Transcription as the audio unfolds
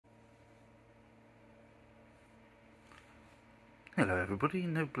Hello everybody,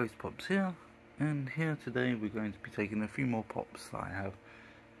 Novablaze Pops here, and here today we're going to be taking a few more pops that I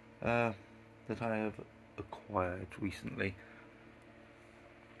have acquired recently.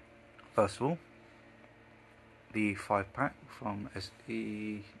 First of all, the 5-pack from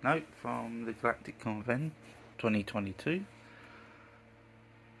from the Galactic Convent 2022.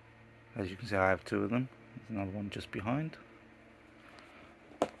 As you can see, I have two of them. There's another one just behind.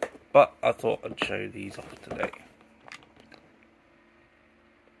 But I thought I'd show these off today.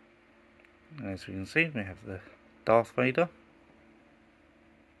 As we can see, we have the Darth Vader,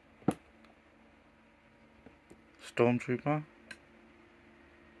 Stormtrooper.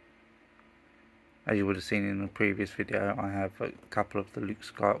 As you would have seen in the previous video, I have a couple of the Luke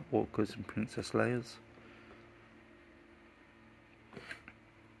Skywalkers and Princess Leia's.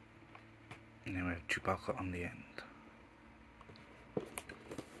 And then we have Chewbacca on the end.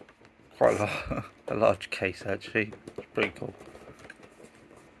 Quite a large case actually, it's pretty cool.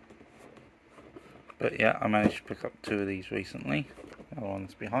 But yeah, I managed to pick up two of these recently. The other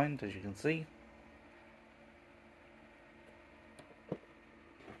one's behind, as you can see.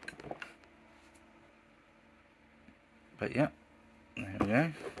 But yeah, there we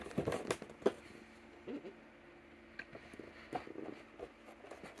go.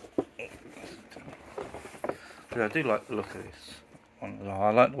 I do like the look of this one.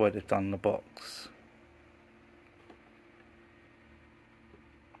 I like the way they've done the box.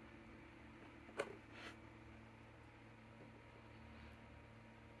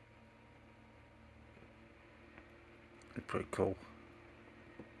 It's pretty cool.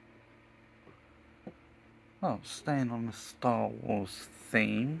 Oh, staying on the Star Wars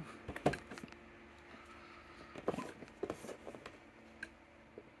theme.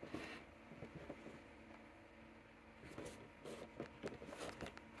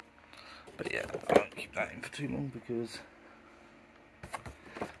 But yeah, I won't keep that in for too long because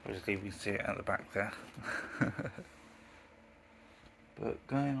obviously we can see it at the back there. But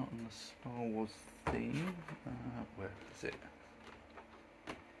going on the Star Wars theme, where is it?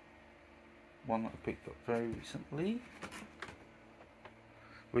 One that I picked up very recently,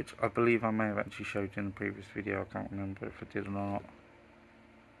 which I believe I may have actually showed in the previous video. I can't remember if I did or not.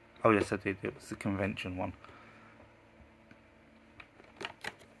 Oh yes, I did. It was the convention one,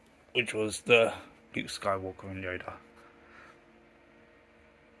 which was the Luke Skywalker and Yoda.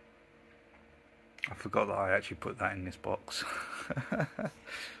 I forgot that I actually put that in this box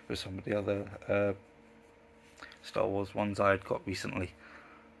with some of the other Star Wars ones I had got recently.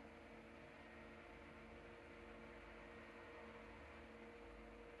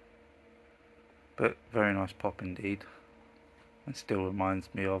 But very nice pop indeed. It still reminds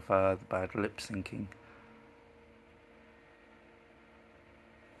me of the bad lip syncing.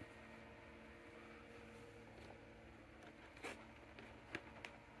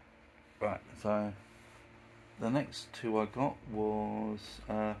 Right, so the next two I got was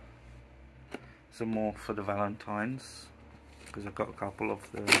some more for the Valentines, because I've got a couple of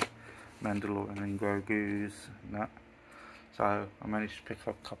the Mandalorian and Grogu's and that. So I managed to pick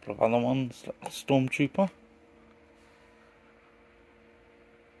up a couple of other ones, like the Stormtrooper.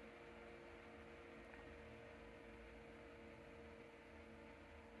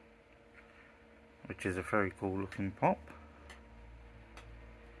 Which is a very cool looking pop.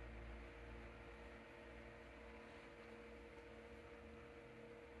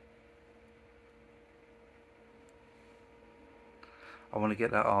 I want to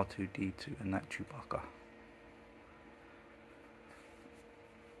get that R2-D2 and that Chewbacca.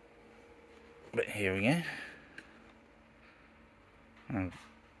 But here we go. And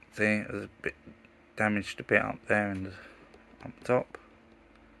see, there's a bit damaged a bit up there and up top.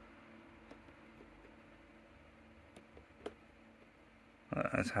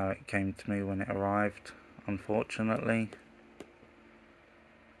 That's how it came to me when it arrived, unfortunately.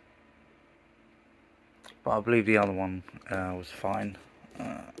 But I believe the other one was fine.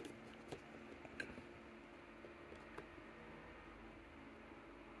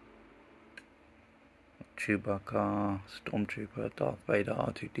 Chewbacca, Stormtrooper, Darth Vader,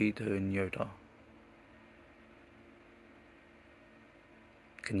 R2-D2 and Yoda.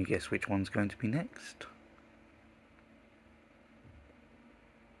 Can you guess which one's going to be next?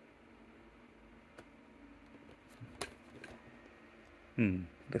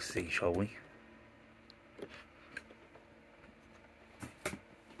 Let's see, shall we?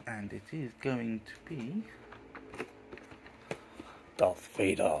 And it is going to be Darth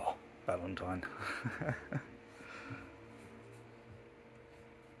Vader Valentine.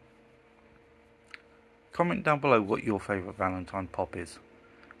 Comment down below what your favourite Valentine pop is.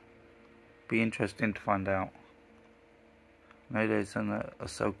 Be interesting to find out. No, there's an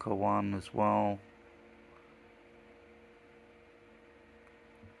Ahsoka one as well.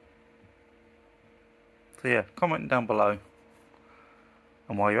 So yeah, comment down below.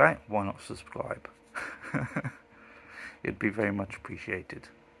 And while you're at, why not subscribe? It'd be very much appreciated.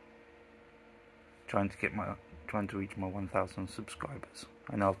 Trying to reach my 1,000 subscribers.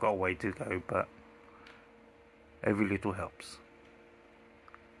 I know I've got a way to go, but every little helps.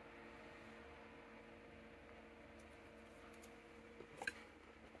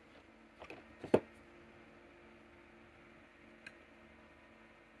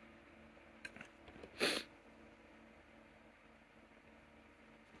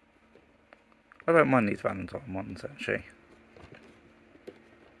 I don't mind these Valentine ones actually.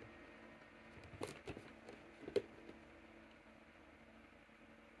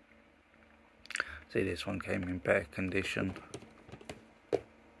 See, this one came in better condition. I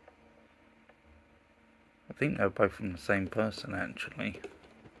think they're both from the same person actually.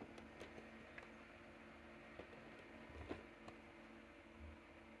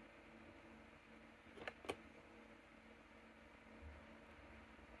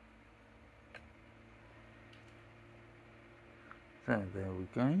 So there we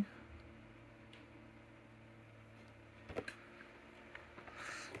go.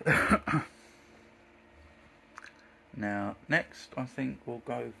 Now next I think we'll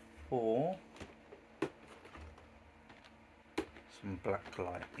go for some black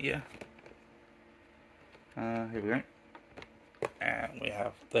light. Yeah. Here we go. And we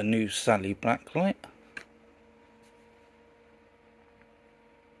have the new Sally black light.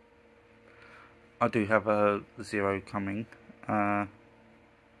 I do have a 0 coming.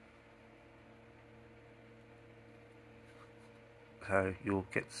 So you'll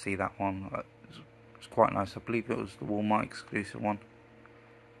get to see that one. It's quite nice. I believe it was the Walmart exclusive one.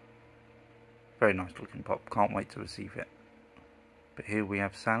 Very nice looking pop. Can't wait to receive it. But here we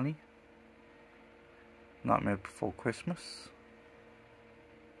have Sally. Nightmare Before Christmas.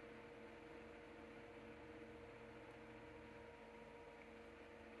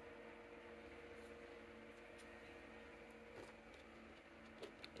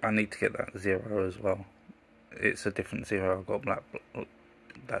 I need to get that 0 as well. It's a different 0. I've got black.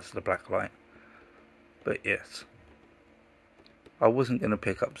 That's the black light. But yes, I wasn't going to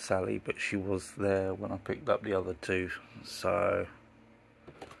pick up Sally, but she was there when I picked up the other two. So,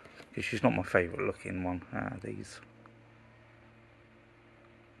 because she's not my favourite looking one out of these.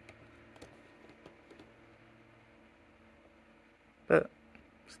 But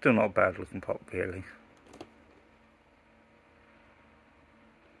still not a bad looking pop really.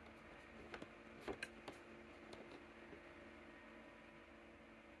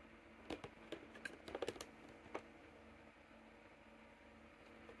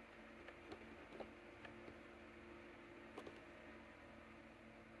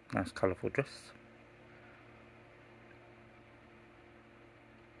 Nice colourful dress.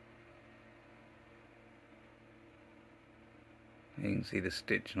 You can see the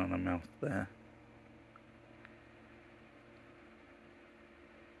stitching on her mouth there.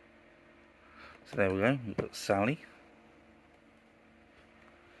 So there we go, we've got Sally.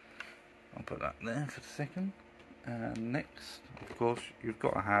 I'll put that there for a second. And next, of course, you've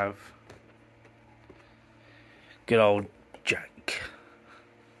got to have good old Jack.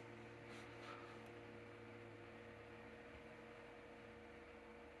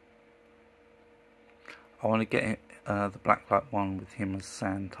 I want to get the black light one with him as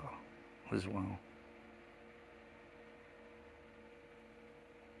Santa as well.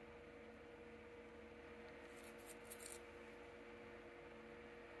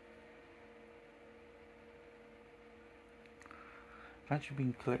 I've actually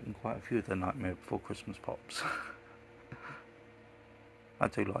been collecting quite a few of the Nightmare Before Christmas pops. I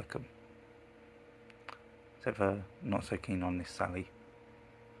do like them. Except for not so keen on this Sally.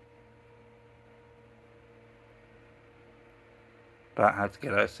 But I had to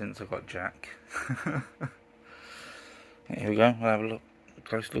get her since I got Jack. Here we go, we'll have a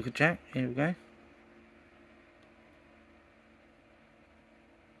close look at Jack. Here we go.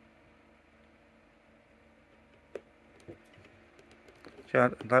 See, I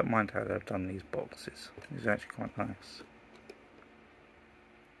don't mind how they've done these boxes. These are actually quite nice.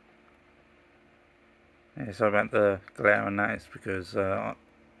 Yeah, sorry about the glare on that. It's because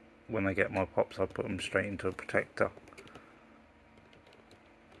when I get my pops I put them straight into a protector.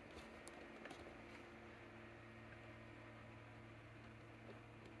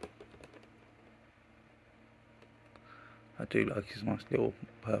 I do like his nice little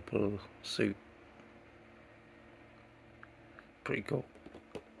purple suit. Pretty cool.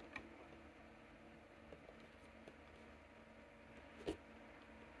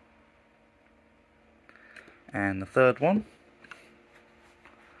 And the third one,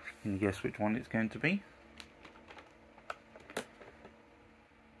 can you guess which one it's going to be?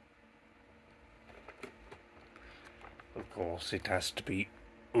 Of course it has to be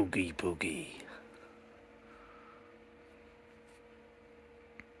Oogie Boogie.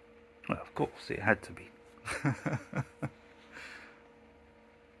 Well, of course it had to be.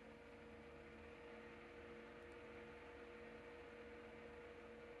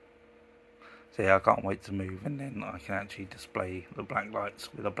 So yeah, I can't wait to move, and then I can actually display the black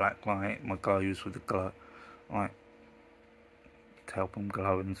lights with a black light, my glows with a glow, like to help them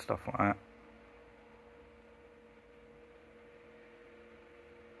glow and stuff like that.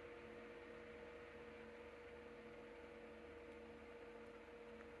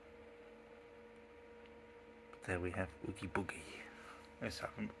 But there we have Oogie Boogie. Let's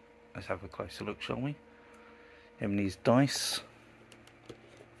have a closer look, shall we? Having these dice.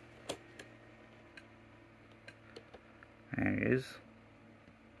 There he is.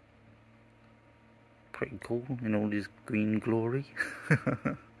 Pretty cool in all his green glory.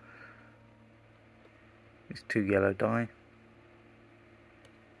 These 2 yellow die.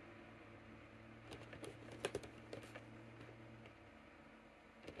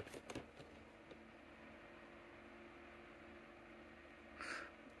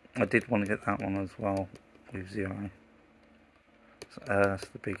 I did want to get that one as well with 0. That's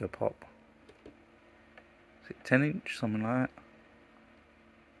the bigger pop. Is it 10-inch, something like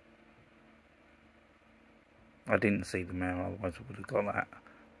that? I didn't see the mirror, otherwise I would have got that.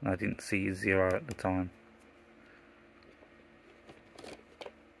 And I didn't see 0 at the time.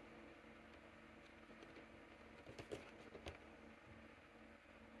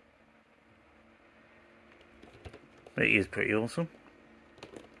 But it is pretty awesome.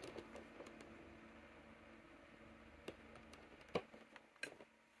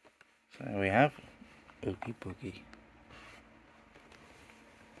 So there we have Oogie Boogie,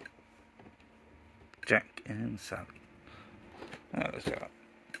 Jack and Sally. Oh, let's go.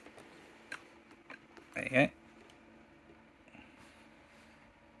 There you go.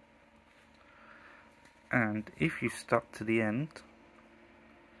 And if you stuck to the end,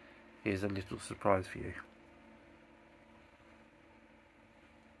 here's a little surprise for you.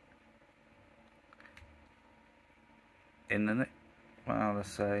 In the next, well,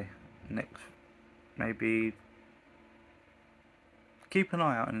 let's say next, maybe keep an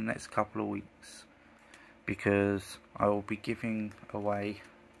eye out in the next couple of weeks, because I will be giving away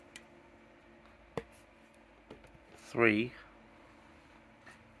 3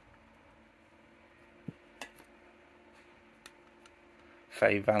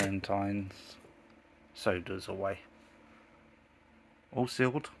 Faye Valentine's sodas away, all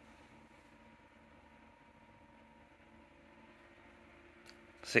sealed.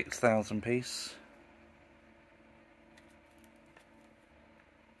 6,000 piece.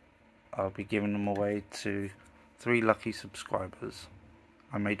 I'll be giving them away to 3 lucky subscribers.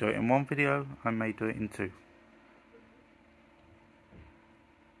 I may do it in 1 video, I may do it in 2.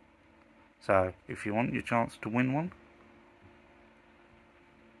 So if you want your chance to win one,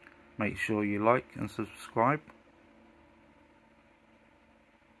 make sure you like and subscribe.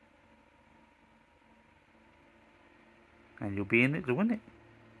 And you'll be in it to win it.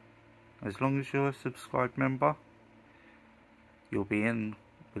 As long as you're a subscribed member, you'll be in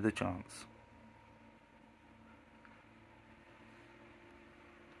with a chance.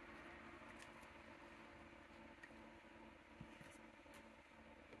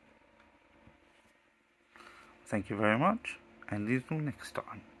 Thank you very much, and until next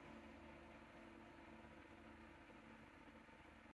time.